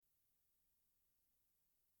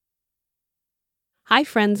Hi,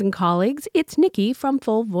 friends and colleagues. It's Nikki from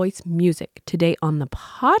Full Voice Music. Today on the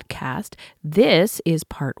podcast, this is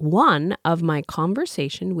part 1 of my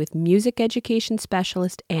conversation with music education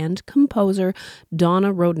specialist and composer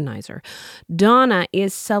Donna Rhodenizer. Donna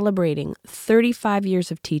is celebrating 35 years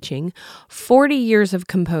of teaching, 40 years of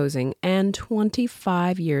composing, and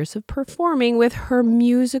 25 years of performing with her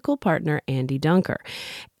musical partner, Andy Dunker.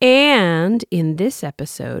 And in this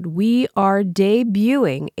episode, we are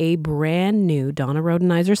debuting a brand new Donna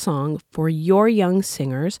Rhodenizer song for your young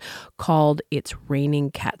singers called It's Raining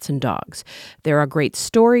Cats and Dogs. There are great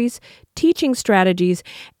stories, teaching strategies,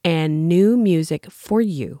 and new music for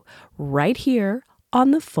you right here on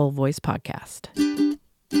the Full Voice Podcast.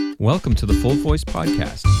 Welcome to the Full Voice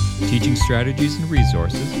Podcast, teaching strategies and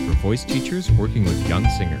resources for voice teachers working with young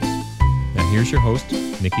singers. Now here's your host,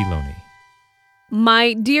 Nikki Loney.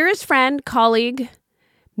 My dearest friend, colleague,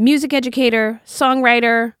 music educator,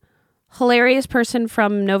 songwriter, hilarious person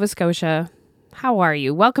from Nova Scotia. How are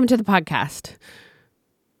you? Welcome to the podcast.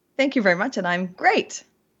 Thank you very much, and I'm great.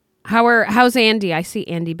 How's Andy? I see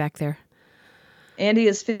Andy back there. Andy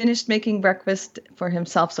has finished making breakfast for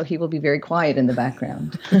himself, so he will be very quiet in the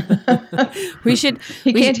background.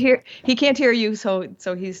 He can't hear you, so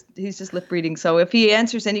he's just lip reading. So if he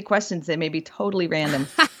answers any questions, they may be totally random.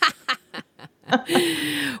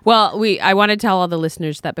 Well, I want to tell all the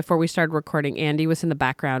listeners that before we started recording, Andy was in the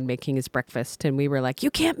background making his breakfast, and we were like, you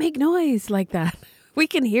can't make noise like that. We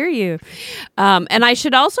can hear you. And I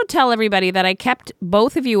should also tell everybody that I kept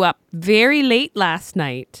both of you up very late last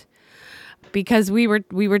night because we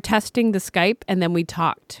were testing the Skype, and then we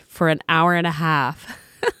talked for an hour and a half.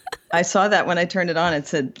 I saw that when I turned it on. It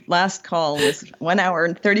said last call was 1 hour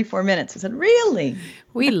and 34 minutes. I said, really?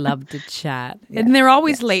 We love to chat. Yeah, and they're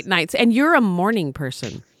always late nights. And you're a morning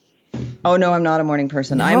person. Oh, no, I'm not a morning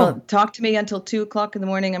person. No. Talk to me until 2 o'clock in the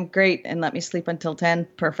morning. I'm great. And let me sleep until 10.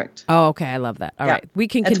 Perfect. Oh, okay. I love that. All right. We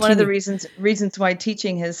can That's continue. one of the reasons why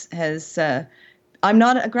teaching has I'm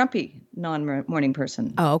not a grumpy non-morning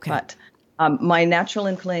person. Oh, okay. But my natural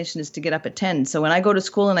inclination is to get up at 10. So when I go to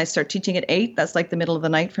school and I start teaching at 8, that's like the middle of the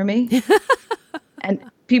night for me. And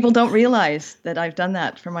people don't realize that I've done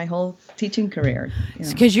that for my whole teaching career.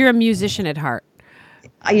 It's because you're a musician at heart.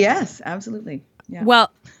 Yes, absolutely. Yeah.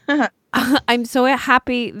 Well, I'm so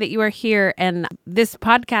happy that you are here. And this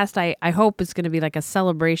podcast, I hope, is going to be like a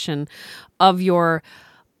celebration of your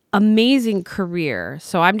amazing career.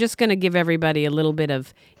 So I'm just going to give everybody a little bit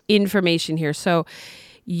of information here. So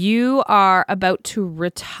you are about to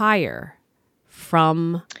retire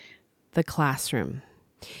from the classroom.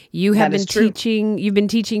 You have been teaching. You've been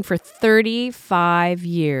teaching for 35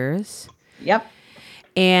 years. Yep.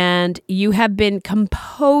 And you have been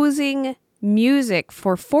composing music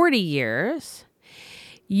for 40 years.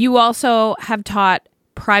 You also have taught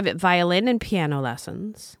private violin and piano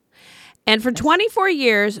lessons. And for 24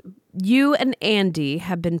 years, you and Andy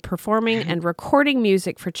have been performing and recording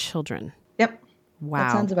music for children. Yep. Wow.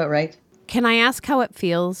 That sounds about right. Can I ask how it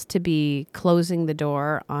feels to be closing the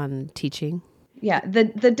door on teaching? Yeah, the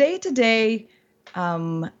day-to-day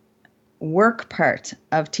work part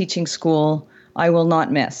of teaching school, I will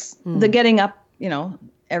not miss. The getting up,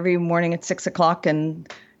 every morning at 6 o'clock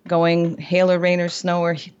and going hail or rain or snow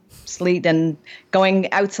or sleet and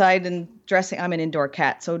going outside and dressing. I'm an indoor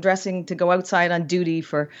cat, so dressing to go outside on duty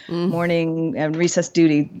for morning and recess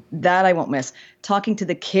duty, that I won't miss. Talking to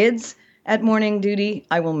the kids at morning duty,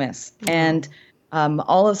 I will miss. And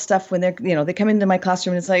all of stuff when they're, they come into my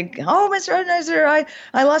classroom and it's like, oh, Mr. Rhodenizer,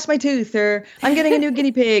 I lost my tooth, or I'm getting a new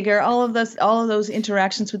guinea pig, or all of those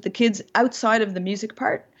interactions with the kids outside of the music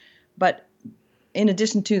part, but in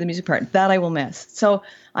addition to the music part, that I will miss. So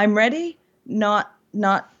I'm ready not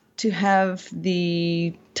to have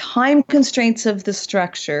the time constraints of the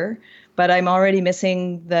structure, but I'm already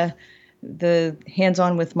missing the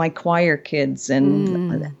hands-on with my choir kids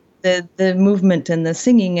and the movement and the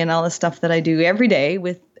singing and all the stuff that I do every day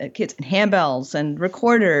with kids and handbells and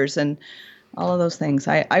recorders and all of those things.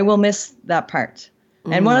 I will miss that part.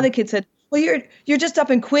 And one of the kids said, well, you're just up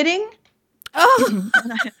and quitting? Oh.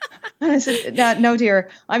 And I said, no, dear,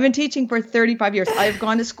 I've been teaching for 35 years. I've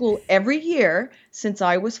gone to school every year since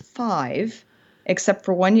I was 5, except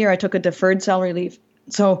for 1 year I took a deferred salary leave.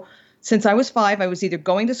 So since I was 5, I was either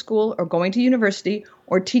going to school or going to university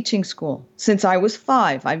or teaching school. Since I was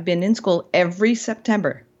 5, I've been in school every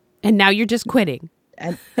September. And now you're just quitting.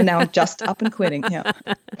 And now I'm just up and quitting. Yeah.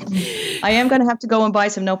 I am going to have to go and buy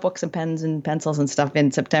some notebooks and pens and pencils and stuff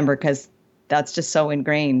in September because that's just so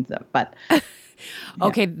ingrained. But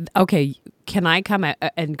Okay. Can I come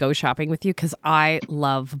and go shopping with you? Because I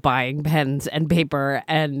love buying pens and paper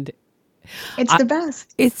and It's the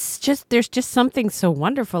best. It's just, there's just something so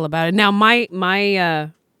wonderful about it. Now, my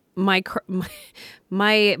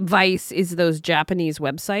vice is those Japanese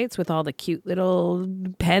websites with all the cute little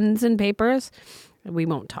pens and papers. We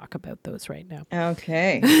won't talk about those right now.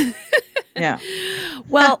 Okay. Yeah.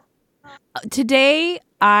 Well, today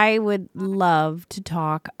I would love to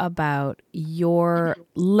talk about your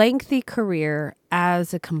lengthy career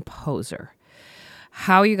as a composer,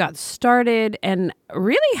 how you got started, and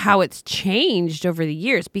really how it's changed over the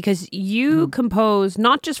years, because you compose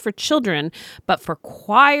not just for children, but for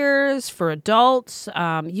choirs, for adults.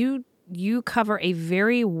 You cover a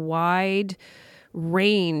very wide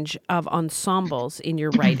range of ensembles in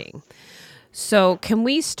your writing. So can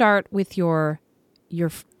we start with your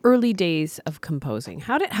early days of composing?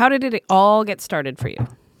 How did it all get started for you?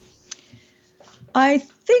 I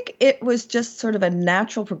think it was just sort of a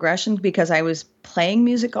natural progression because I was playing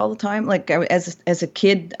music all the time. Like as a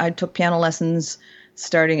kid, I took piano lessons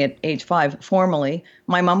starting at age 5 formally.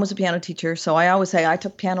 My mom was a piano teacher, so I always say I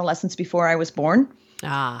took piano lessons before I was born.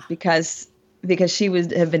 Because she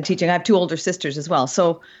have been teaching. I have 2 older sisters as well.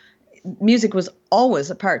 So music was always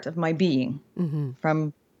a part of my being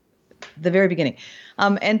from the very beginning.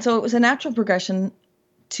 And so it was a natural progression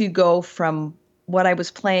to go from what I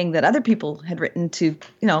was playing that other people had written to,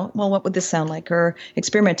 well, what would this sound like, or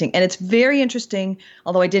experimenting. And it's very interesting,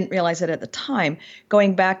 although I didn't realize it at the time.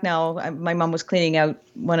 Going back now, my mom was cleaning out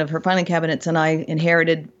one of her filing cabinets, and I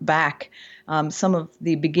inherited back some of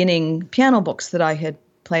the beginning piano books that I had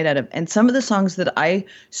played out of. And some of the songs that I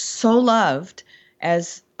so loved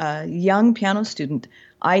as a young piano student,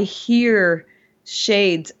 I hear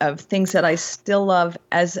shades of things that I still love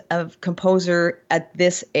as a composer at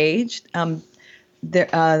this age.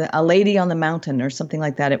 A Lady on the Mountain or something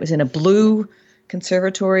like that. It was in a blue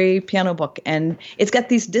conservatory piano book, and it's got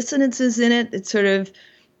these dissonances in it. It's sort of,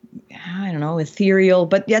 I don't know, ethereal,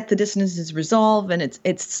 but yet the dissonances resolve, and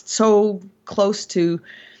it's so close to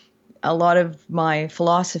a lot of my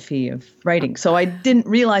philosophy of writing. So I didn't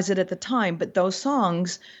realize it at the time, but those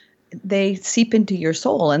songs, they seep into your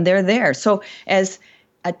soul and they're there. So as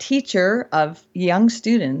a teacher of young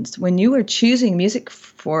students, when you are choosing music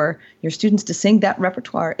for your students to sing, that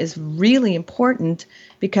repertoire is really important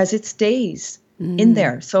because it stays in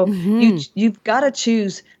there. So you've got to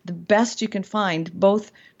choose the best you can find,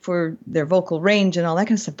 both for their vocal range and all that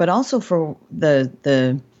kind of stuff, but also for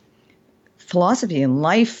the philosophy and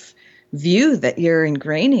life view that you're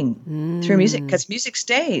ingraining through music, because music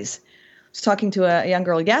stays. I was talking to a young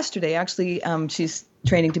girl yesterday. Actually, she's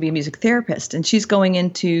training to be a music therapist, and she's going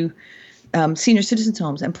into senior citizens'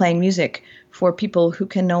 homes and playing music for people who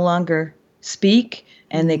can no longer speak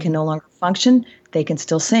and they can no longer function. They can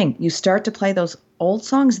still sing. You start to play those old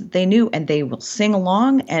songs that they knew, and they will sing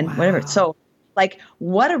along and whatever. So, like,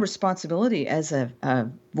 what a responsibility as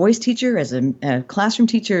a voice teacher, as a classroom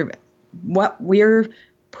teacher. What we're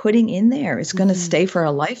putting in there is going to stay for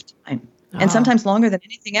a lifetime, and sometimes longer than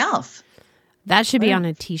anything else. That should be on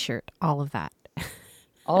a T-shirt, all of that.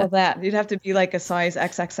 All of that. You'd have to be like a size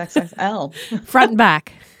XXXXL. Front and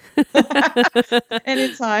back. And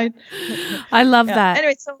inside. I love that.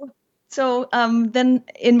 Anyway, so then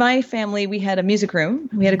in my family, we had a music room.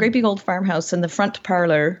 We had a great big old farmhouse, and the front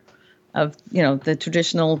parlor of, the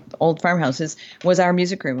traditional old farmhouses was our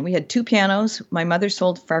music room. And we had 2 pianos. My mother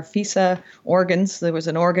sold Farfisa organs. There was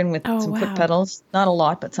an organ with some foot pedals, not a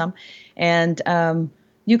lot, but some, and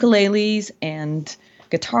ukuleles and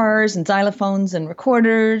guitars and xylophones and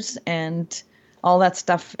recorders and all that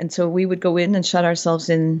stuff. And so we would go in and shut ourselves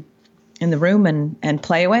in the room and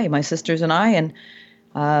play away, my sisters and I. And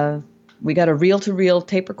we got a reel-to-reel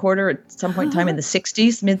tape recorder at some point in time in the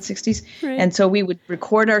 60s, mid-60s. Right. And so we would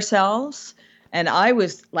record ourselves. And I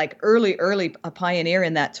was like early a pioneer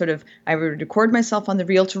in that sort of, I would record myself on the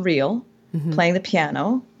reel-to-reel, playing the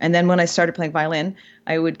piano. And then when I started playing violin,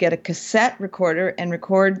 I would get a cassette recorder and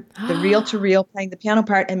record the reel-to-reel playing the piano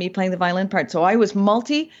part and me playing the violin part. So I was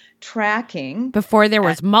multi-tracking. Before there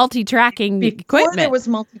was multi-tracking equipment. Before there was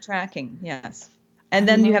multi-tracking, yes. And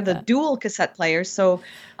then you have the dual cassette players. So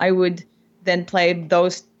I would then play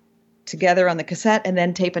those together on the cassette and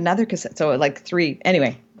then tape another cassette. So like 3.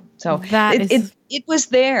 Anyway, so it was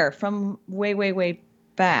there from way, way, way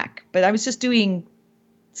back. But I was just doing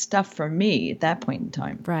stuff for me at that point in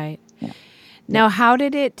time. Right. Yeah. Now, how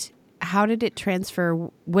did it transfer?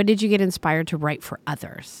 When did you get inspired to write for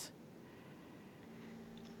others?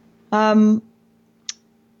 In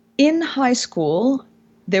high school,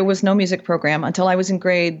 there was no music program until I was in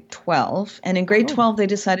grade 12. And in grade 12, they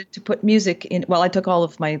decided to put music in. Well, I took all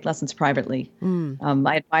of my lessons privately.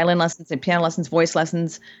 I had violin lessons and piano lessons, voice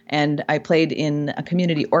lessons, and I played in a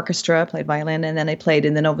community orchestra, played violin, and then I played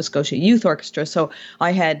in the Nova Scotia Youth Orchestra. So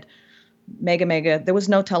I had mega, there was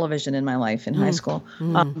no television in my life in high school,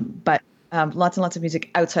 but lots and lots of music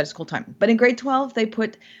outside of school time. But in grade 12, they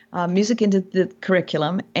put music into the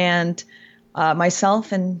curriculum, and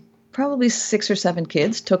myself and probably 6 or 7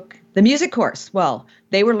 kids took the music course. Well,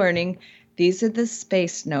 they were learning, these are the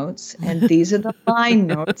space notes and these are the line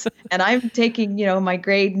notes. And I'm taking, my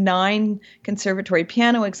grade 9 conservatory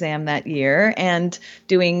piano exam that year and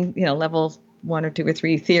doing, level 1 or 2 or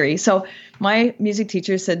 3 theory. So my music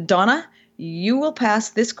teacher said, Donna, you will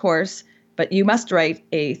pass this course, but you must write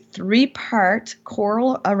a 3-part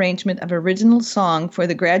choral arrangement of original song for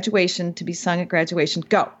the graduation to be sung at graduation.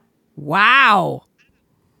 Go. Wow.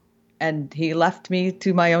 And he left me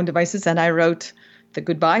to my own devices, and I wrote the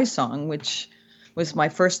goodbye song, which was my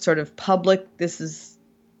first sort of public, this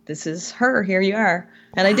is her, here you are.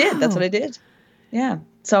 And I did. That's what I did. Yeah.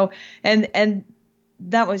 So, and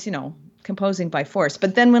that was, composing by force.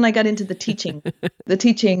 But then when I got into the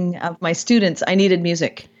teaching of my students, I needed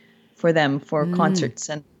music for them for concerts.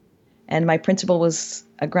 And my principal was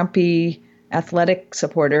a grumpy athletic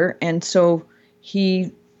supporter. And so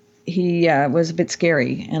he was a bit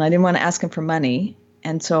scary, and I didn't want to ask him for money.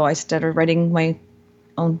 And so I started writing my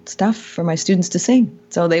own stuff for my students to sing.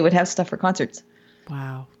 So they would have stuff for concerts.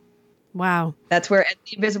 Wow. That's where Ed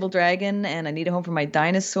the Invisible Dragon and I Need a Home for My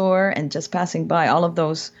Dinosaur and Just Passing By, all of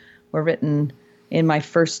those were written in my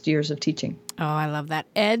first years of teaching. Oh, I love that.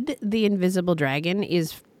 Ed the Invisible Dragon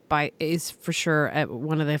is for sure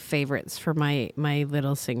one of the favorites for my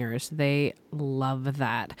little singers. They love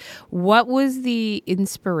that. What was the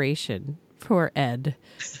inspiration for Ed?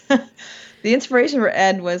 The inspiration for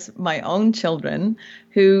Ed was my own children,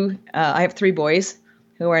 who I have 3 boys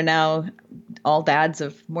who are now all dads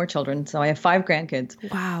of more children. So I have 5 grandkids.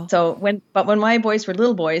 Wow. So when my boys were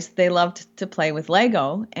little boys, they loved to play with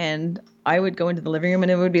Lego, and I would go into the living room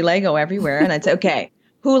and it would be Lego everywhere. And I'd say, okay,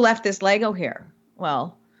 who left this Lego here?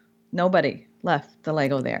 Well, nobody left the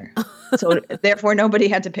Lego there. So therefore nobody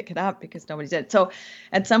had to pick it up because nobody did. So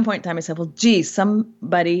at some point in time I said, well, gee,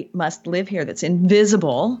 somebody must live here that's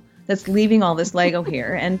invisible, that's leaving all this Lego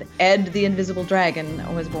here. And Ed the Invisible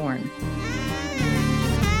Dragon was born.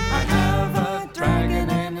 I have a dragon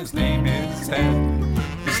and his name is Ed.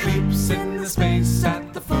 He sleeps in the space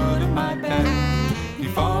at the foot of my bed. He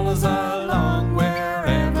follows along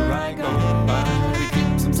wherever I go, but he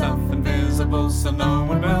keeps himself invisible so no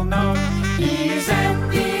one will know. He's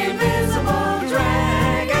Ed the Invisible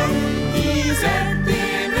Dragon. He's Ed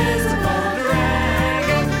the Invisible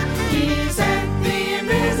Dragon. He's Ed the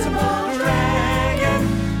Invisible Dragon.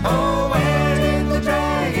 Oh, where did the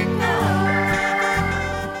dragon go?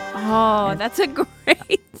 Oh, that's a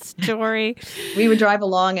great story. We would drive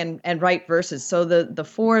along and write verses. So the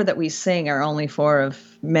 4 that we sing are only 4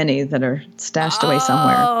 of many that are stashed away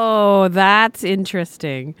somewhere. Oh, that's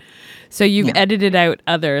interesting. So you've edited out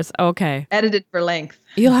others. Okay. Edited for length.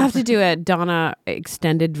 You'll have to do a Donna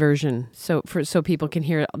extended version so people can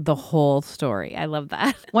hear the whole story. I love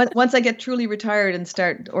that. Once I get truly retired and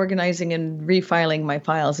start organizing and refiling my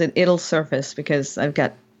files, it'll surface because I've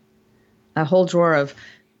got a whole drawer of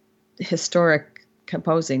historic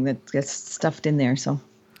composing that gets stuffed in there. So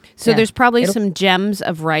there's probably some gems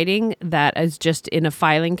of writing that is just in a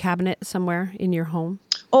filing cabinet somewhere in your home.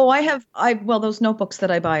 Oh, well, those notebooks that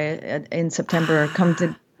I buy in September come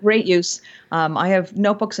to great use. I have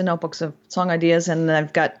notebooks and notebooks of song ideas, and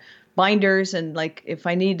I've got binders. And like, if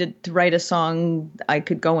I needed to write a song, I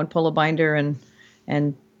could go and pull a binder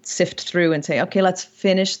and sift through and say, okay, let's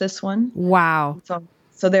finish this one. Wow.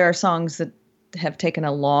 So there are songs that have taken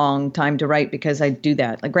a long time to write because I do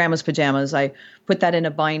that. Like Grandma's Pajamas, I put that in a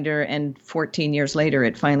binder, and 14 years later,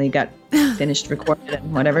 it finally got finished, recorded,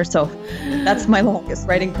 and whatever. So that's my longest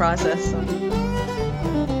writing process.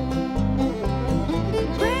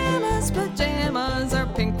 Grandma's pajamas are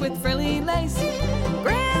pink with frilly lace.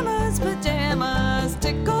 Grandma's pajamas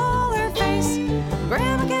tickle her face.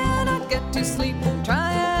 Grandma cannot get to sleep,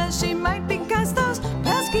 try as she might, because those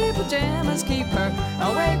pesky pajamas keep her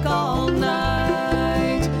awake all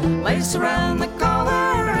night. Lace around the collar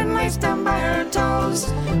and lace down by her toes.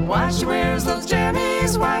 Why she wears those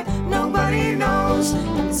jammies, why nobody knows.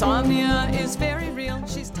 Insomnia is very real.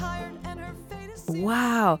 She's tired and her fate is sealed.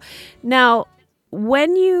 Wow. Now,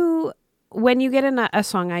 when you get a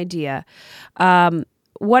song idea,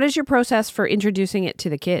 what is your process for introducing it to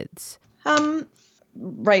the kids?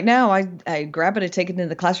 right now I grab it, I take it into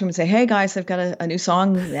the classroom and say, hey guys, I've got a new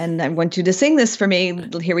song and I want you to sing this for me.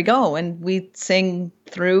 Here we go. And we sing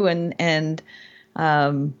through and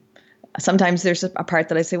sometimes there's a part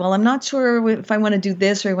that I say, well, I'm not sure if I want to do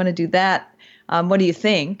this or I want to do that. What do you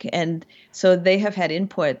think? And so they have had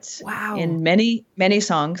input in many, many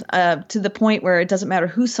songs to the point where it doesn't matter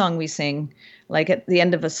whose song we sing. Like at the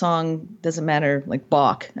end of a song, doesn't matter, like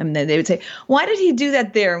Bach. I mean, they would say, why did he do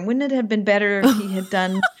that there? And wouldn't it have been better if he had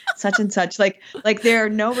done such and such? Like there are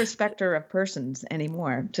no respecter of persons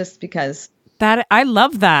anymore, just because. That I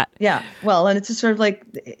love that. Yeah. Well, and it's just sort of like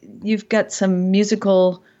you've got some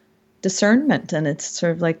musical discernment, and it's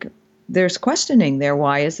sort of like there's questioning there.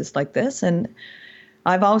 Why is this like this? And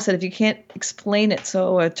I've always said, if you can't explain it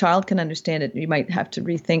so a child can understand it, you might have to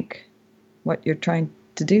rethink what you're trying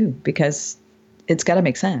to do, because it's got to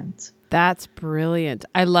make sense. That's brilliant.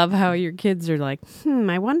 I love how your kids are like,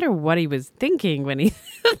 I wonder what he was thinking when he...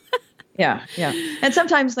 Yeah. And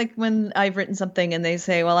sometimes like when I've written something and they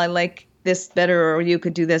say, well, I like this better, or you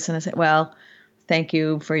could do this. And I say, well, thank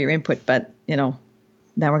you for your input, but now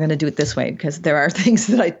we're going to do it this way, because there are things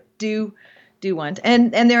that I do want.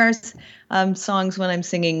 And there are songs when I'm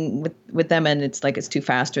singing with them and it's like it's too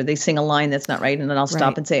fast, or they sing a line that's not right, and then I'll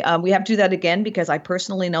stop and say, we have to do that again, because I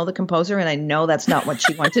personally know the composer and I know that's not what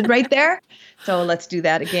she wanted right there. So let's do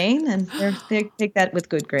that again. And they take that with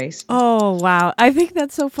good grace. Oh, wow. I think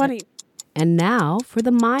that's so funny. And now for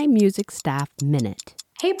the My Music Staff Minute.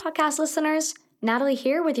 Hey, podcast listeners. Natalie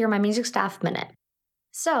here with your My Music Staff Minute.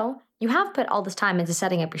 So, you have put all this time into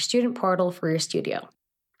setting up your student portal for your studio.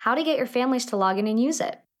 How to get your families to log in and use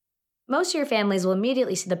it. Most of your families will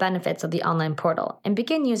immediately see the benefits of the online portal and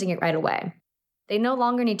begin using it right away. They no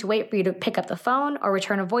longer need to wait for you to pick up the phone or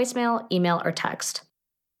return a voicemail, email, or text.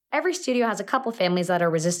 Every studio has a couple families that are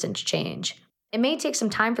resistant to change. It may take some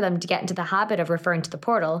time for them to get into the habit of referring to the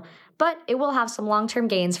portal, but it will have some long-term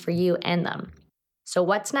gains for you and them. So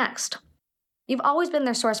what's next? You've always been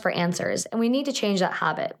their source for answers, and we need to change that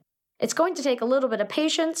habit. It's going to take a little bit of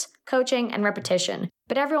patience, coaching, and repetition,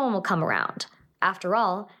 but everyone will come around. After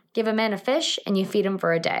all, give a man a fish and you feed him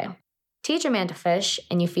for a day. Teach a man to fish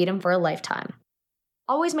and you feed him for a lifetime.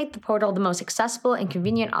 Always make the portal the most accessible and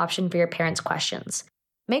convenient option for your parents' questions.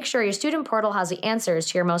 Make sure your student portal has the answers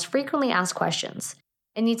to your most frequently asked questions.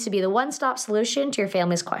 It needs to be the one-stop solution to your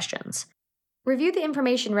family's questions. Review the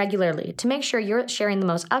information regularly to make sure you're sharing the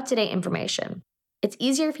most up-to-date information. It's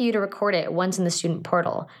easier for you to record it once in the student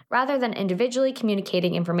portal, rather than individually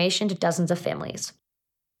communicating information to dozens of families.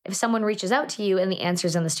 If someone reaches out to you and the answer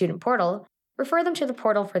is in the student portal, refer them to the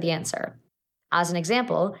portal for the answer. As an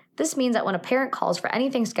example, this means that when a parent calls for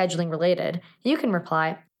anything scheduling related, you can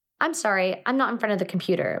reply, I'm sorry, I'm not in front of the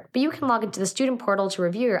computer, but you can log into the student portal to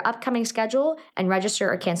review your upcoming schedule and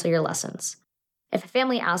register or cancel your lessons. If a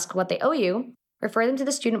family asks what they owe you, refer them to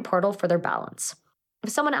the student portal for their balance. If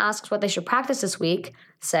someone asks what they should practice this week,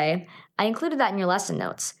 say, I included that in your lesson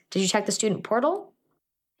notes. Did you check the student portal?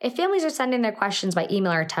 If families are sending their questions by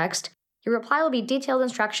email or text, your reply will be detailed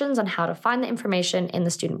instructions on how to find the information in the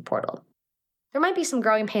student portal. There might be some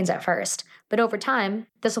growing pains at first, but over time,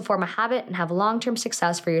 this will form a habit and have long-term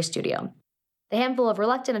success for your studio. The handful of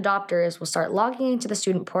reluctant adopters will start logging into the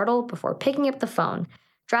student portal before picking up the phone,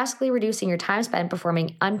 drastically reducing your time spent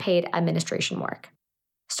performing unpaid administration work.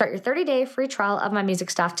 Start your 30-day free trial of My Music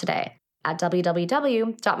Staff today at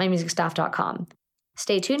www.mymusicstaff.com.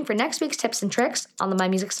 Stay tuned for next week's tips and tricks on the My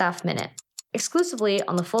Music Staff Minute, exclusively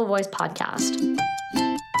on the Full Voice podcast.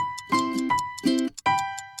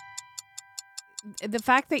 The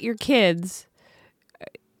fact that your kids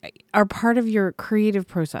are part of your creative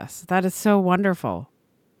process, that is so wonderful.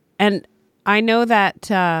 And I know that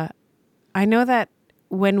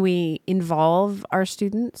when we involve our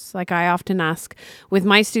students, like I often ask with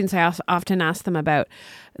my students, I often ask them about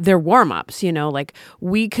their warm-ups, like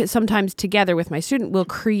we could sometimes together with my student will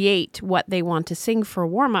create what they want to sing for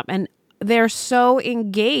warm-up. And they're so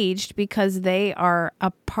engaged because they are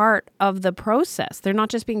a part of the process. They're not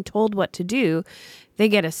just being told what to do. They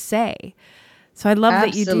get a say. So I love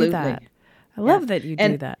that you do that. I love that you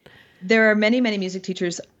do that. There are many, many music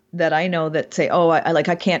teachers that I know that say,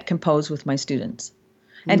 I can't compose with my students.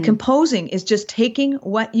 And composing is just taking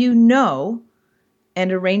what you know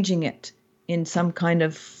and arranging it in some kind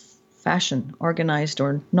of fashion, organized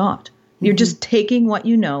or not. You're just taking what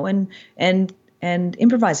you know and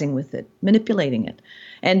improvising with it, manipulating it.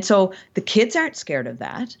 And so the kids aren't scared of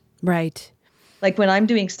that. Right. Like when I'm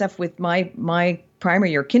doing stuff with my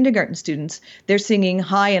primary or kindergarten students, they're singing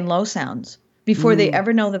high and low sounds. Before they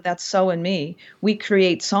ever know that that's so in me, we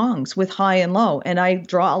create songs with high and low. And I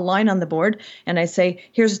draw a line on the board and I say,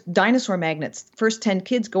 here's dinosaur magnets. First 10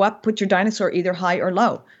 kids go up, put your dinosaur either high or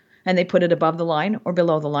low. And they put it above the line or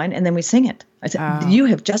below the line, and then we sing it. I said, you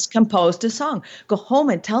have just composed a song. Go home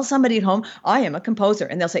and tell somebody at home, I am a composer.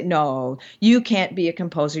 And they'll say, no, you can't be a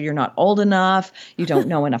composer. You're not old enough. You don't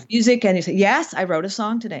know enough music. And you say, yes, I wrote a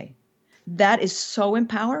song today. That is so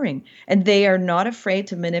empowering. And they are not afraid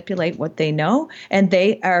to manipulate what they know. And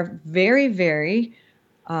they are very, very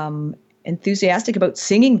enthusiastic about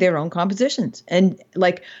singing their own compositions. And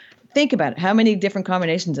like, think about it. How many different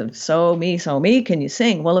combinations of so me can you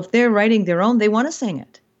sing? Well, if they're writing their own, they want to sing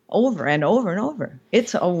it over and over and over.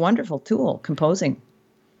 It's a wonderful tool, composing.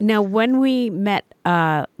 Now, when we met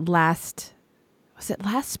was it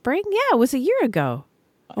last spring? Yeah, it was a year ago.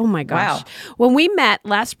 Oh my gosh. Wow. When we met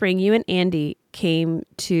last spring, you and Andy came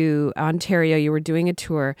to Ontario. You were doing a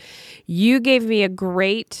tour. You gave me a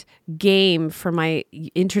great game for my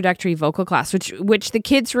introductory vocal class, which the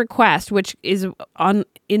kids request, which is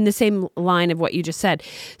in the same line of what you just said.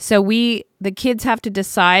 So the kids have to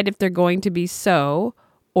decide if they're going to be so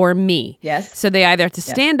or me. Yes. So they either have to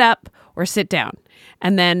stand up or sit down.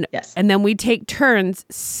 And then we take turns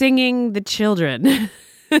singing the children.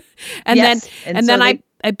 And then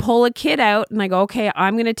I pull a kid out and I go, okay,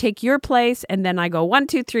 I'm going to take your place. And then I go 1,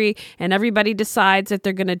 2, 3, and everybody decides if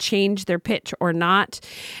they're going to change their pitch or not.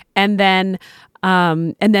 And then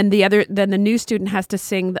the new student has to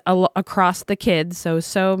sing across the kids.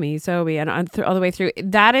 So me, and all the way through.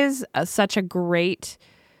 That is such a great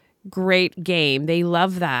game. They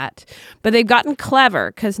love that. But they've gotten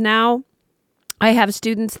clever because now I have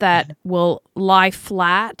students that will lie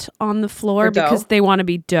flat on the floor because they want to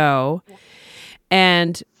be dough.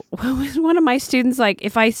 And one of my students, like,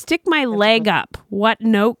 if I stick my leg up, what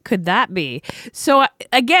note could that be? So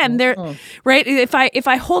again, they're right. If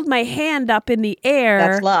I hold my hand up in the air,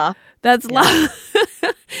 that's la. That's la.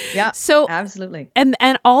 Yeah. So absolutely. And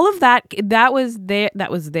all of that was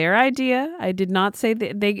their idea. I did not say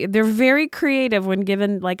they're very creative when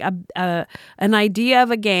given like an idea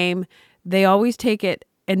of a game. They always take it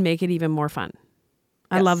and make it even more fun.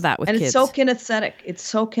 I love that with kids. And it's so kinesthetic. It's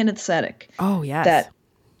so kinesthetic. Oh, yes. That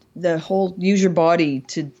the whole use your body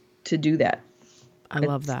to do that. I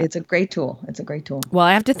love that. It's a great tool. Well,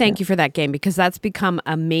 I have to thank you for that game because that's become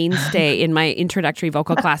a mainstay in my introductory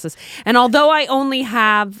vocal classes. And although I only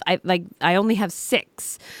have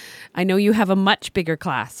 6, I know you have a much bigger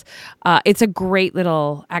class. It's a great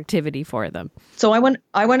little activity for them. So I want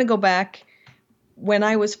to go back. When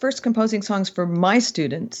I was first composing songs for my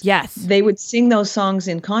students, yes, they would sing those songs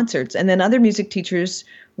in concerts, and then other music teachers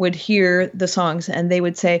would hear the songs and they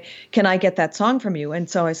would say, "Can I get that song from you?" And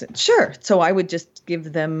so I said, "Sure." So I would just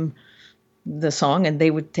give them the song and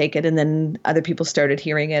they would take it, and then other people started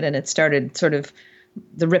hearing it, and it started sort of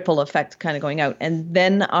the ripple effect kind of going out. And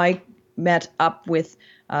then I met up with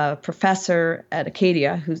a professor at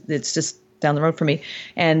Acadia, it's just down the road from me,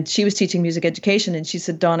 and she was teaching music education, and she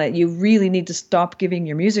said, "Donna, you really need to stop giving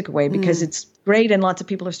your music away because it's great and lots of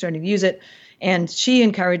people are starting to use it." And she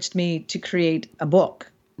encouraged me to create a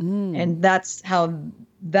book. And that's how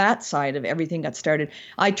that side of everything got started.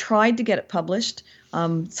 I tried to get it published,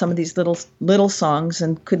 some of these little songs,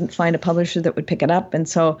 and couldn't find a publisher that would pick it up. And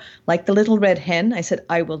so, like the little red hen, I said,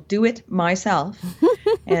 I will do it myself.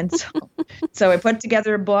 And so I put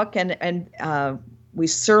together a book, and we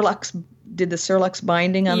did the Surlux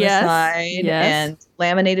binding on the side and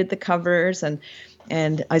laminated the covers,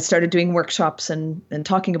 and I started doing workshops and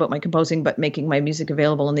talking about my composing, but making my music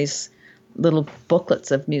available in these little booklets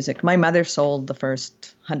of music. My mother sold the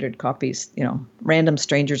first 100 copies, random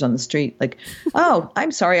strangers on the street, like, "Oh,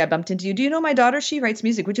 I'm sorry I bumped into you. Do you know my daughter? She writes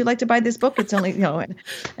music. Would you like to buy this book? It's only,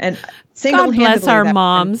 and single-handedly. God bless our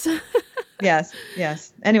moms. Yes.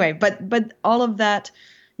 Anyway, but all of that,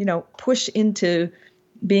 push into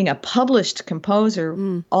being a published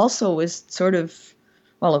composer also was sort of,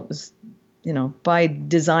 well, it was, by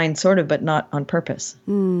design sort of, but not on purpose.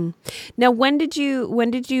 Now, when did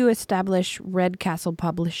you establish Red Castle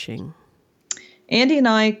Publishing? Andy and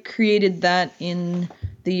I created that in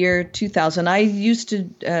the year 2000. I used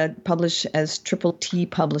to publish as Triple T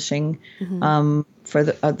Publishing for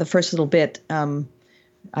the first little bit.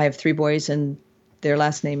 I have 3 boys and their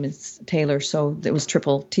last name is Taylor, so it was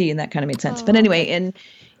Triple T, and that kind of made sense. But anyway,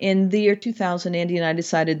 in the year 2000, Andy and I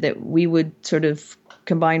decided that we would sort of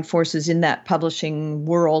combine forces in that publishing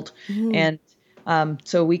world. And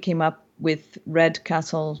so we came up with Red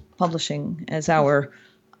Castle Publishing as our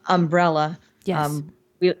umbrella. Yes.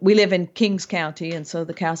 We live in Kings County, and so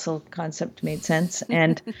the castle concept made sense.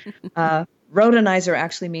 And Rhodenizer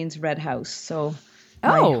actually means red house. So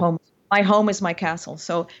Oh. my home is my castle.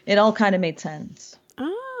 So it all kind of made sense.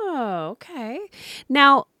 Oh, okay.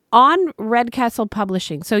 Now, on Red Castle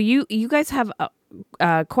Publishing, so you guys have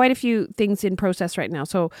quite a few things in process right now.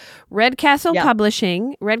 So Red Castle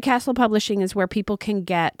Publishing is where people can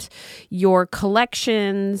get your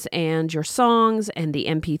collections and your songs and the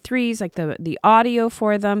MP3s, like the audio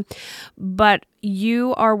for them. But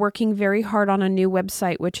you are working very hard on a new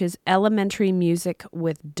website, which is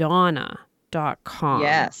elementarymusicwithdonna.com.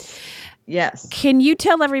 Yes. Can you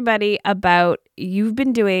tell everybody about, you've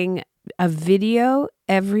been doing a video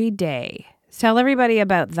every day. Tell everybody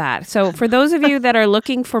about that. So for those of you that are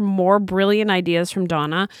looking for more brilliant ideas from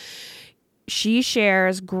Donna, she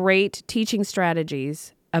shares great teaching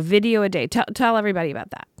strategies, a video a day. Tell everybody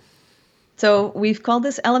about that. So we've called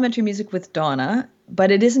this Elementary Music with Donna,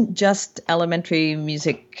 but it isn't just elementary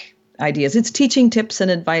music ideas. It's teaching tips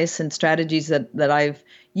and advice and strategies that I've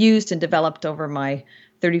used and developed over my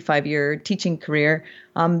 35-year teaching career.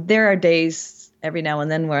 There are days every now and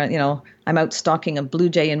then where, I'm out stalking a blue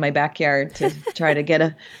jay in my backyard to try to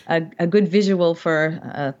get a good visual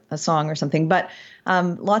for a song or something. But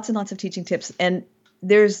lots and lots of teaching tips. And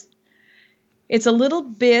it's a little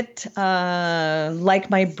bit like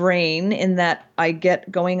my brain in that I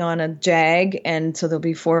get going on a jag, and so there'll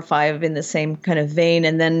be 4 or 5 in the same kind of vein.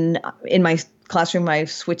 And then in my classroom, I've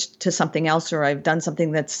switched to something else, or I've done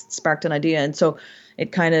something that's sparked an idea. And so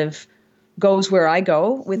it kind of goes where I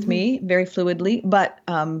go with me very fluidly, but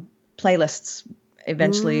playlists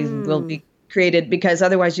eventually will be created, because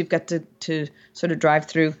otherwise you've got to sort of drive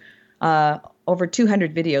through over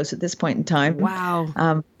 200 videos at this point in time.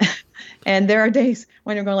 Wow. And there are days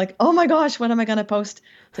when you're going like, oh my gosh, what am I going to post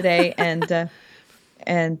today?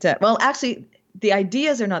 Well, actually, the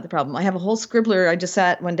ideas are not the problem. I have a whole scribbler. I just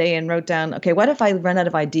sat one day and wrote down, okay, what if I run out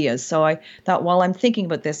of ideas? So I thought, while I'm thinking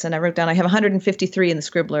about this, and I wrote down, I have 153 in the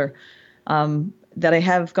scribbler that I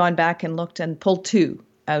have gone back and looked and pulled 2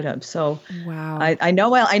 out of. So wow. I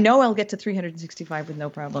know I'll get to 365 with no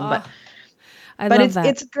problem. But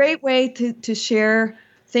it's a great way to share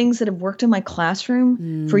things that have worked in my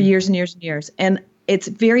classroom for years and years and years. And it's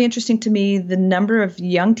very interesting to me, the number of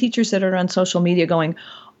young teachers that are on social media going,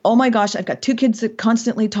 oh my gosh, I've got 2 kids that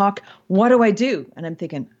constantly talk. What do I do? And I'm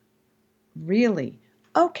thinking, really?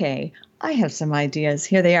 Okay, I have some ideas.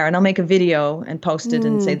 Here they are. And I'll make a video and post it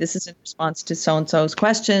and say, this is in response to so-and-so's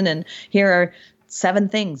question. And here are 7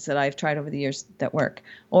 things that I've tried over the years that work.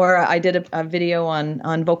 Or I did a video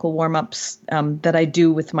on vocal warm-ups that I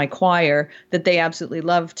do with my choir that they absolutely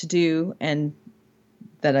love to do, and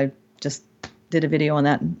that I just did a video on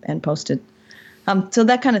that and posted. So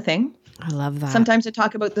that kind of thing. I love that. Sometimes I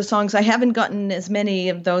talk about the songs. I haven't gotten as many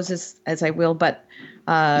of those as I will, but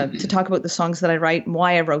to talk about the songs that I write and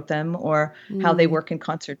why I wrote them, or how they work in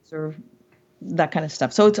concerts, or that kind of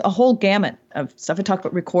stuff. So it's a whole gamut of stuff. I talk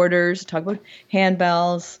about recorders, talk about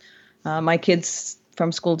handbells. My kids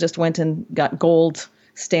from school just went and got gold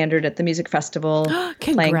standard at the music festival.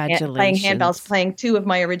 Congratulations. Playing handbells, playing 2 of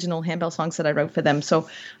my original handbell songs that I wrote for them. So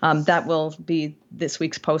that will be this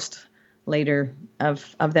week's post later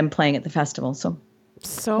of them playing at the festival. So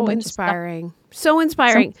inspiring.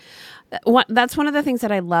 That's one of the things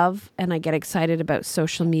that I love and I get excited about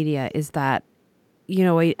social media, is that,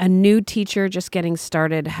 a new teacher just getting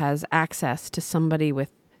started has access to somebody with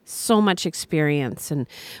so much experience, and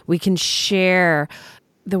we can share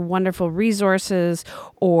the wonderful resources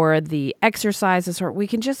or the exercises, or we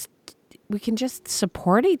can just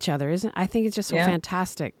support each other. I think it's just so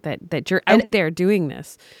fantastic that you're out there doing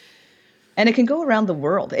this. And it can go around the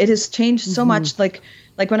world. It has changed so much. Like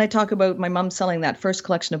when I talk about my mom selling that first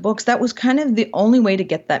collection of books, that was kind of the only way to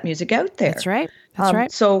get that music out there. That's right. That's right.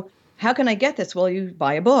 So how can I get this? Well, you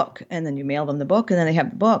buy a book, and then you mail them the book, and then they have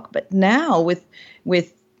the book. But now with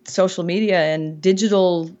social media and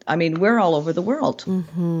digital, we're all over the world.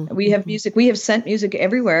 We have music. We have sent music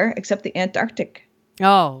everywhere except the Antarctic.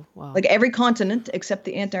 Oh, wow. Like every continent except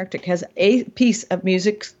the Antarctic has a piece of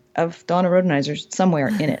music of Donna Rhodenizer somewhere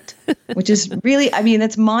in it, which is really,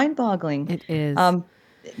 that's mind-boggling. It is.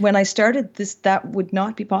 When I started this, that would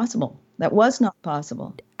not be possible. That was not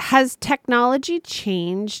possible. Has technology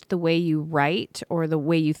changed the way you write, or the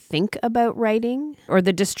way you think about writing, or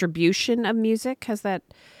the distribution of music? Has that?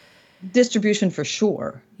 Distribution for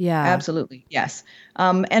sure. Yeah. Absolutely. Yes.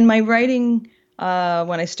 And my writing,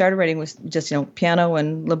 when I started writing, was just, piano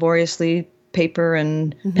and laboriously paper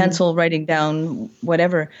and pencil, writing down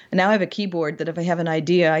whatever. And now I have a keyboard that if I have an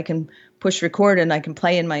idea, I can push record and I can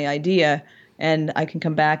play in my idea, and I can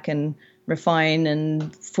come back and refine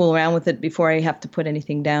and fool around with it before I have to put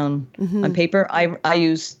anything down on paper. I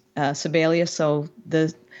use Sibelius, so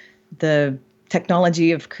the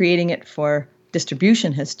technology of creating it for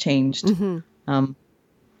distribution has changed.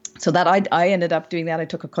 So that I ended up doing that. I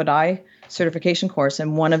took a Kodai certification course,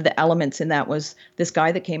 and one of the elements in that was this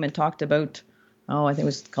guy that came and talked about, I think it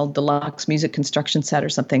was called Deluxe Music Construction Set or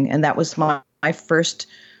something, and that was my first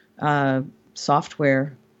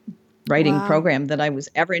software writing program that I was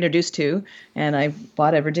ever introduced to. And I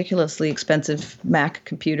bought a ridiculously expensive Mac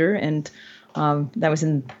computer, and that was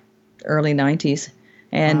in the early 90s,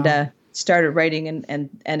 and started writing. And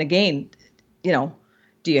again,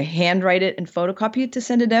 do you handwrite it and photocopy it to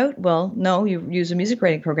send it out? Well, no, you use a music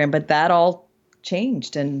writing program, but that all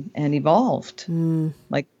changed and evolved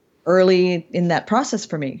like early in that process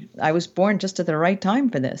for me. I was born just at the right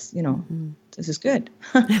time for this, This is good.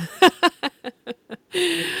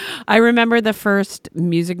 I remember the first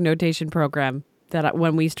music notation program that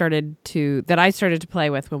I started to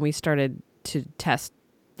play with when we started to test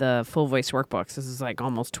the full voice workbooks. This is like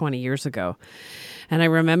almost 20 years ago. And I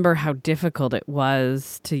remember how difficult it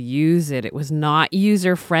was to use it. It was not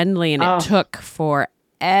user friendly, and it took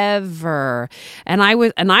forever. And I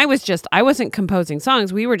wasn't composing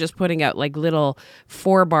songs. We were just putting out like little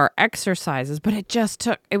 4-bar exercises, but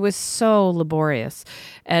it was so laborious.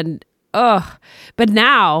 And but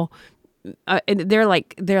now they're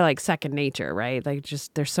like second nature, right? Like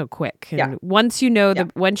they're so quick. And once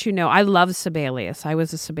I love Sibelius. I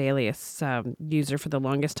was a Sibelius user for the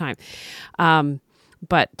longest time.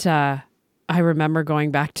 But I remember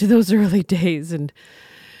going back to those early days and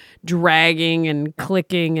dragging and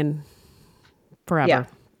clicking and forever.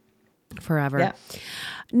 Yeah.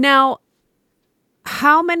 Now,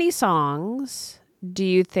 how many songs do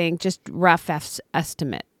you think, just rough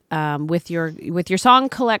estimate, with your song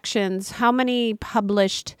collections, how many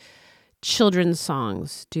published children's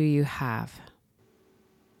songs do you have?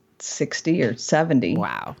 60 or 70.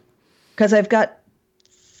 Wow. Because I've got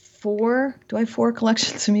 4. Do I have 4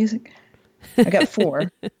 collections of music? I got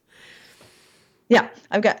 4. Yeah,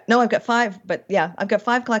 I've got 5, but I've got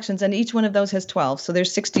 5 collections, and each one of those has 12. So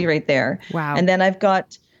there's 60 right there. Wow. And then I've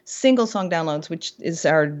got single song downloads, which is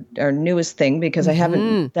our newest thing, because I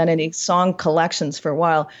haven't done any song collections for a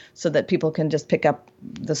while, so that people can just pick up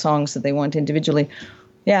the songs that they want individually.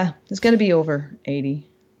 Yeah, there's going to be over 80.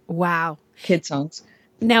 Wow. Kid songs.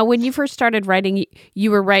 Now, when you first started writing,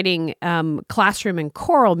 you were writing classroom and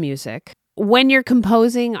choral music. When you're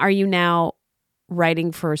composing, are you now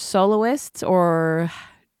writing for soloists, or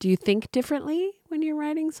do you think differently when you're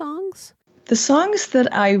writing songs? The songs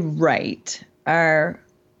that I write are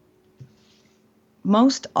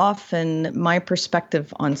most often my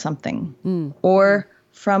perspective on something or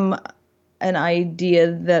from an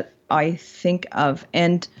idea that I think of.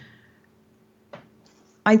 And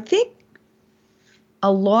I think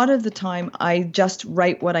a lot of the time I just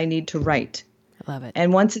write what I need to write. I love it.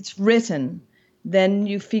 And once it's written, then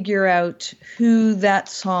you figure out who that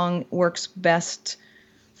song works best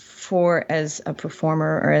for as a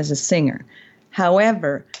performer or as a singer.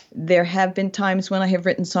 However, there have been times when I have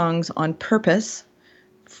written songs on purpose,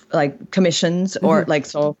 like commissions or like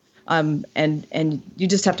so, and you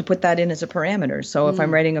just have to put that in as a parameter. So if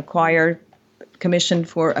I'm writing a choir commission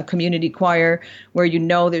for a community choir where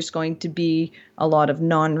there's going to be a lot of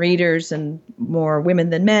non-readers and more women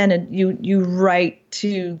than men, and you write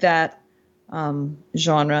to that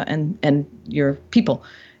genre and your people.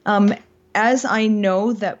 As I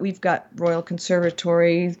know that we've got Royal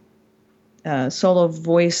Conservatory solo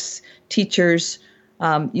voice teachers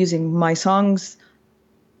using my songs,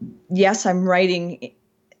 yes, I'm writing.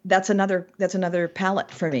 That's another palette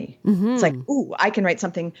for me. It's like, ooh, I can write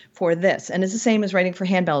something for this, and it's the same as writing for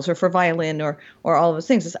handbells or for violin or all of those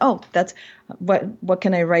things. It's that's what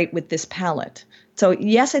can I write with this palette? So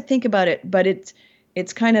yes, I think about it, but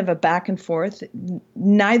it's kind of a back and forth.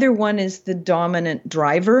 Neither one is the dominant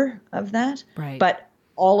driver of that, right? But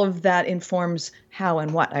all of that informs how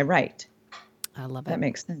and what I write. I love it. That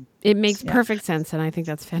makes sense. It makes perfect sense, and I think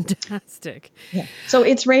that's fantastic. Yeah. So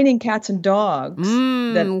it's Raining Cats and Dogs.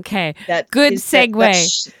 Okay. That good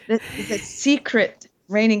segue. The secret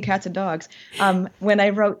Raining Cats and Dogs. When I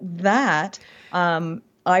wrote that,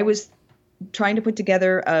 I was trying to put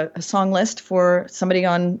together a song list for somebody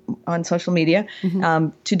on social media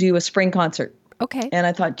to do a spring concert. Okay. And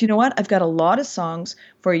I thought, you know what? I've got a lot of songs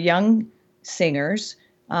for young singers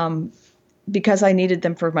because I needed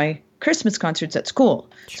them for my Christmas concerts at school.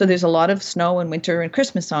 Sure. So there's a lot of snow and winter and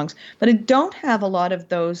Christmas songs, but I don't have a lot of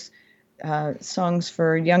those songs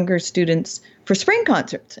for younger students for spring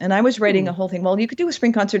concerts. And I was writing a whole thing. Well, you could do a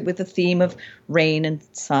spring concert with a theme of rain and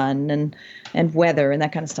sun and weather and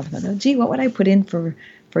that kind of stuff. I thought, gee, what would I put in for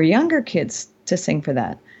younger kids to sing for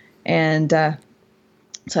that? And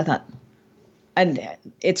so I thought, and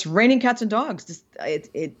it's raining cats and dogs.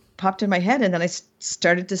 It popped in my head, and then I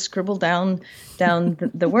started to scribble down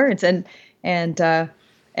the words, and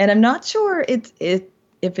I'm not sure if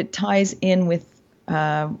it ties in with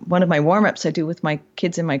one of my warm-ups I do with my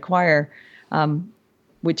kids in my choir,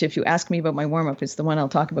 which if you ask me about my warm-up, is the one I'll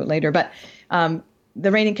talk about later. But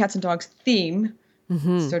the raining cats and dogs theme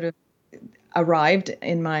sort of arrived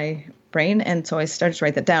in my brain, and so I started to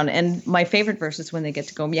write that down. And my favorite verse is when they get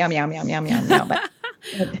to go meow meow meow meow meow meow. But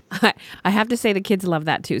I have to say the kids love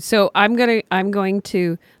that too. So I'm going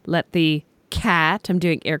to let the cat, I'm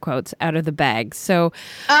doing air quotes, out of the bag. So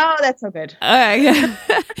oh, that's so good.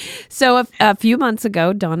 So a few months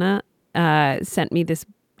ago, Donna sent me this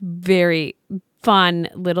very fun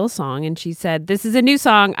little song, and she said, "This is a new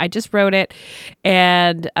song. I just wrote it,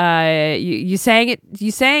 and you sang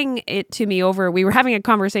it to me over. We were having a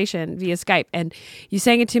conversation via Skype, and you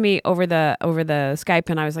sang it to me over the Skype,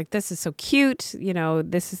 and I was like, this is so cute. You know,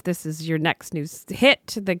 this is your next new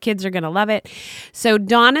hit. The kids are gonna love it." So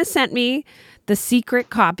Donna sent me the secret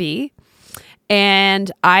copy,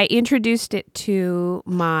 and I introduced it to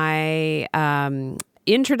my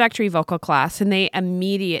introductory vocal class, and they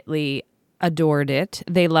immediately adored it.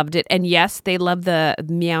 They loved it. And yes, they love the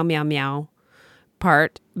meow, meow, meow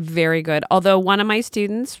part. Very good. Although one of my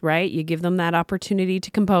students, right, you give them that opportunity to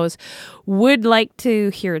compose, would like to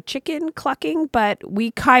hear a chicken clucking, but we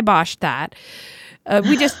kiboshed that.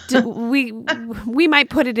 We just, we might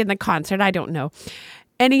put it in the concert. I don't know.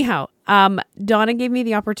 Anyhow, Donna gave me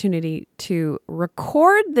the opportunity to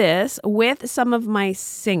record this with some of my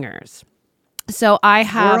singers. So I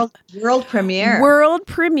have world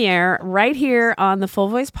premiere right here on the Full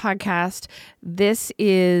Voice podcast. This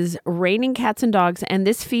is Raining Cats and Dogs, and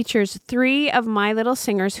this features 3 of my little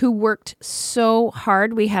singers who worked so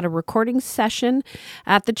hard. We had a recording session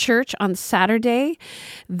at the church on Saturday.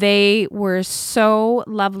 They were so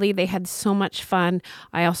lovely. They had so much fun.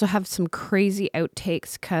 I also have some crazy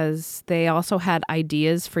outtakes because they also had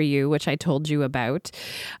ideas for you, which I told you about.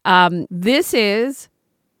 This is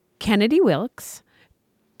Kennedy Wilkes,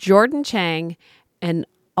 Jordan Chang, and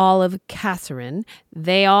Olive Kasserin.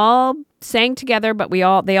 They all sang together, but they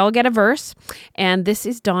all get a verse. And this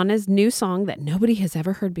is Donna's new song that nobody has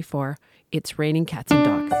ever heard before. It's Raining Cats and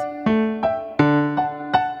Dogs.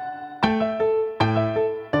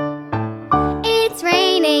 It's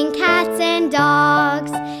raining cats and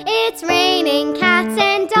dogs. It's raining cats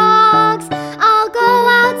and dogs. I'll go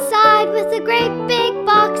outside with a great big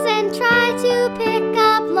box and try to pick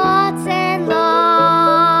up lots and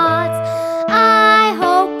lots. I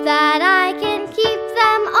hope that I can keep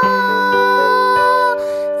them all,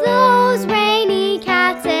 those rainy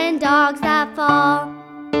cats and dogs that fall.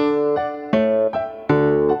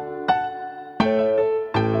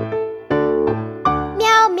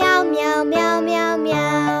 Meow, meow, meow, meow, meow,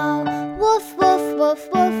 meow. Woof, woof, woof,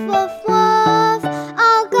 woof, woof, woof.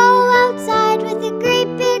 I'll go outside with a great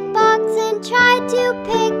big box and try to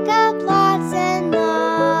pick up lots and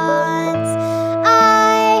lots.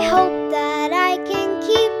 I hope that I can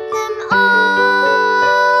keep them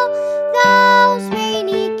all, those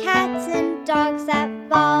rainy cats and dogs that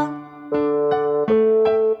fall.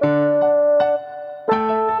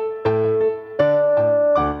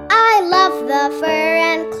 I love the fur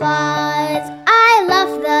and claws. I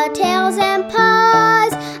love the tails and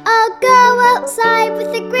paws. I'll go outside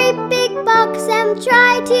with a great big box and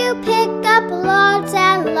try to pick up lots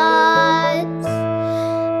and lots.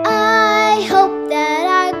 I hope that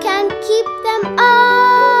I can keep them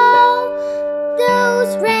all,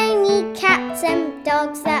 those rainy cats and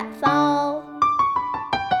dogs that fall.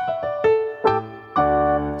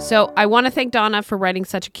 So I want to thank Donna for writing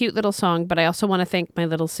such a cute little song, but I also want to thank my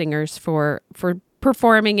little singers for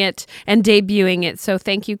performing it and debuting it. So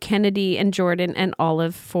thank you, Kennedy and Jordan and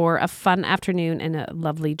Olive, for a fun afternoon and a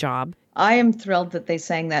lovely job. I am thrilled that they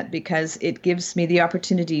sang that because it gives me the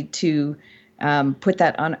opportunity to put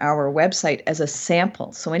that on our website as a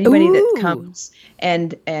sample. So anybody that comes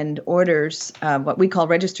and orders what we call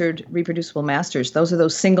registered reproducible masters, those are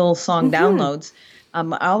those single song downloads. I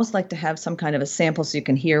always like to have some kind of a sample so you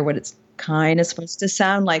can hear what it's kind of supposed to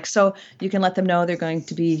sound like. So you can let them know they're going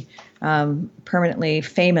to be permanently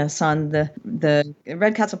famous on the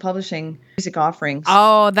Red Castle Publishing music offerings.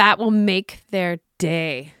 Oh, that will make their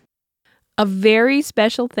day. A very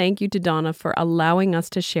special thank you to Donna for allowing us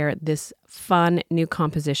to share this fun new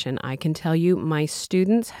composition. I can tell you my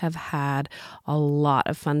students have had a lot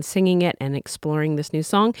of fun singing it and exploring this new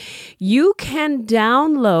song. You can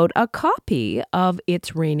download a copy of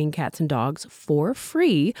It's Raining Cats and Dogs for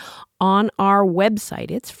free on our website.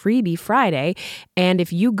 It's Freebie Friday. And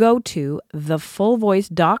if you go to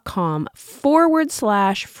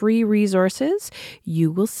thefullvoice.com/free resources,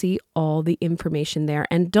 you will see all the information there.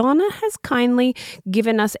 And Donna has kindly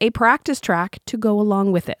given us a practice track to go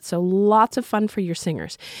along with it. So lots of fun for your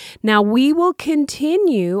singers. Now we will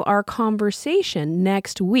continue our conversation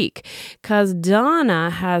next week because Donna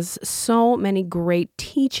has so many great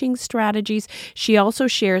teaching strategies. She also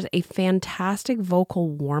shares a fantastic vocal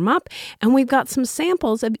warm-up. And we've got some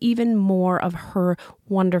samples of even more of her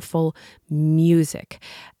wonderful music.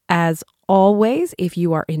 As always, if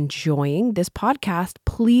you are enjoying this podcast,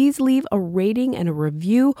 please leave a rating and a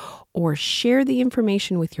review or share the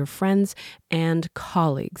information with your friends and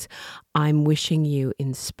colleagues. I'm wishing you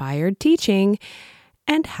inspired teaching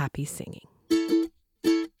and happy singing.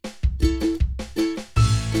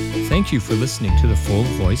 Thank you for listening to the Full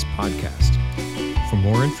Voice Podcast. For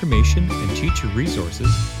more information and teacher resources,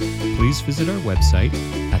 please visit our website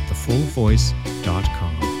at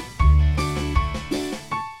thefullvoice.com.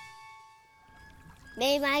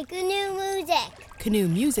 They like canoe music.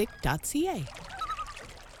 Canoemusic.ca.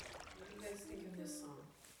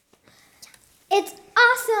 It's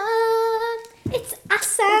awesome. It's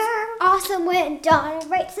awesome. Awesome when Donna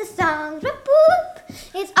writes the songs. Whoop whoop.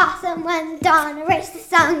 It's awesome when Donna writes the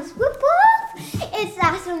songs. Whoop whoop. It's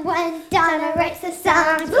awesome when Donna writes the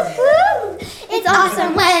songs. Whoop whoop. It's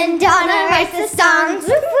awesome when Donna writes the songs.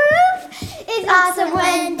 Whoop whoop. It's awesome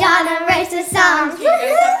when Donna writes the songs. You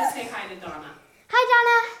guys have to say hi to Donna. Hi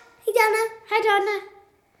Donna. Hey Donna. Hi Donna.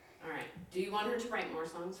 All right. Do you want her to write more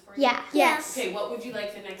songs for you? Yeah. Yes. Okay, what would you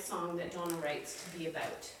like the next song that Donna writes to be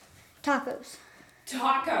about? Tacos.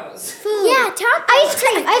 Tacos. Food. Yeah, tacos. Ice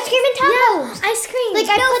cream. Ice cream and tacos. Yeah. Ice cream. Like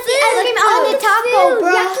I put the ice cream on the taco,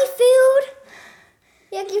 bro. Yucky food.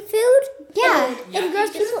 Yucky food. Yeah. And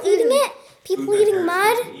gross people eating it. People eating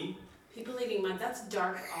mud. People eating mud. That's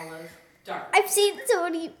dark olive. Dark. I've seen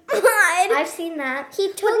somebody mud. I've seen that.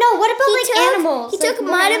 He took. No, what about animals? He took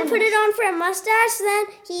mud and put it on for a mustache. Then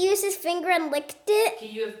he used his finger and licked it. Okay,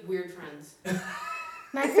 you have weird friends.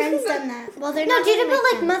 My friend's done that. Well, they're not. No, dude, about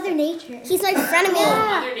like Mother Nature. He's like frenemy. Oh,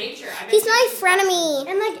 Mother Nature. He's my frenemy.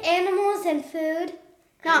 And like animals and food.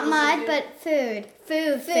 Not mud, but food.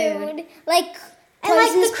 Food. Like and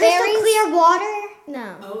like the crystal clear water.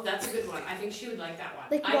 No. Oh, that's a good one. I think she would like that one.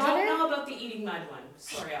 Like I water? don't know about the eating mud one.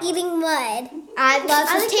 Sorry, Olive. Eating mud. I love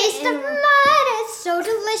the taste of mud. It's so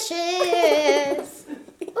delicious.